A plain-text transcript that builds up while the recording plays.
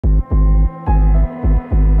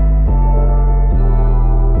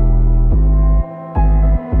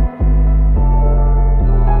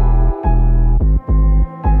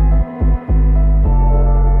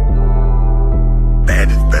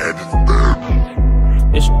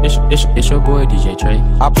It's your boy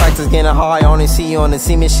Djtray. I practice getting high, I only see you on the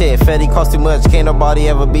semen shit. Fetty cost too much, can't nobody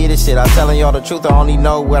ever beat this shit. I telling y'all the truth, I only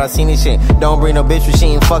know what I seen this shit. Don't bring no bitch when she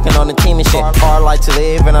ain't fucking on the team and shit. Hard life to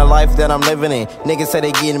live in a life that I'm living in. Niggas say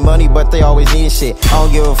they getting money, but they always need shit. I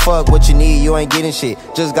don't give a fuck what you need, you ain't getting shit.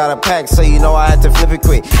 Just got a pack, so you know I had to flip it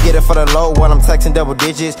quick. Get it for the low when I'm texting double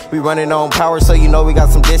digits. We running on power, so you know we got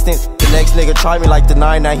some distance. The next nigga try me like the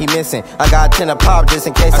 9, now he missing. I got 10 to pop just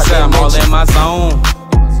in case I said can't I'm mention. all in my zone.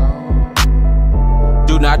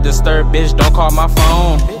 Do not disturb, bitch, don't call my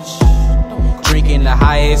phone. Drinking the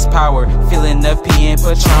highest power, feeling the P and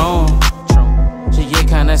Patron. She get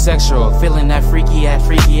kinda sexual, feeling that freaky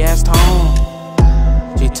ass tone.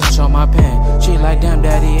 She touch on my pen, she like, damn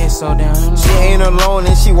daddy, it's so damn. She ain't alone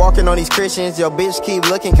and she walking on these Christians. Yo bitch keep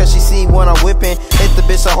looking cause she see when I'm whipping. Hit the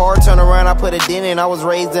bitch so hard, turn around, I put a dent in. I was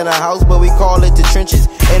raised in a house but we call it the trenches.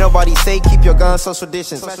 Ain't nobody say keep your gun social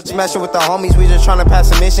distance. Smashing with the homies, we just tryna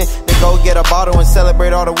pass a mission. Then go get a bottle and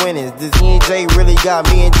celebrate all the winnings. This J really got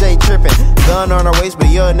me and Jay tripping. Gun on her waist but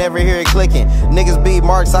you'll never hear it clicking. Niggas beat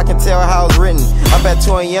marks, I can tell how it's written. Up at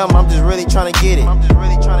 2 AM, I'm just really tryna get it.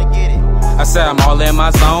 I said I'm all in my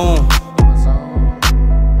zone.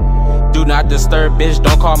 Do not disturb, bitch,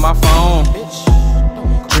 don't call my phone.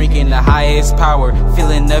 Drinking the highest power,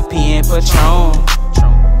 feeling the P and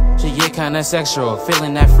Patron. She get kinda sexual,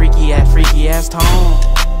 feeling that freaky ass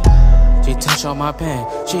tone. She touch on my pen,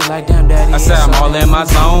 she like, damn daddy. I said I'm all in my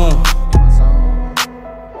zone.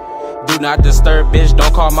 Do not disturb, bitch,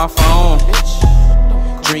 don't call my phone.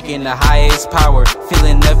 Drinking the highest power,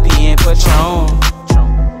 feeling the P and Patron.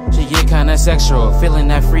 She get kinda sexual, feeling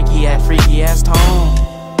that freaky ass tone.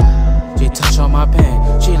 She touch on my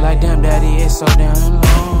pen, she like, damn daddy, it's so damn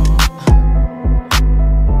long.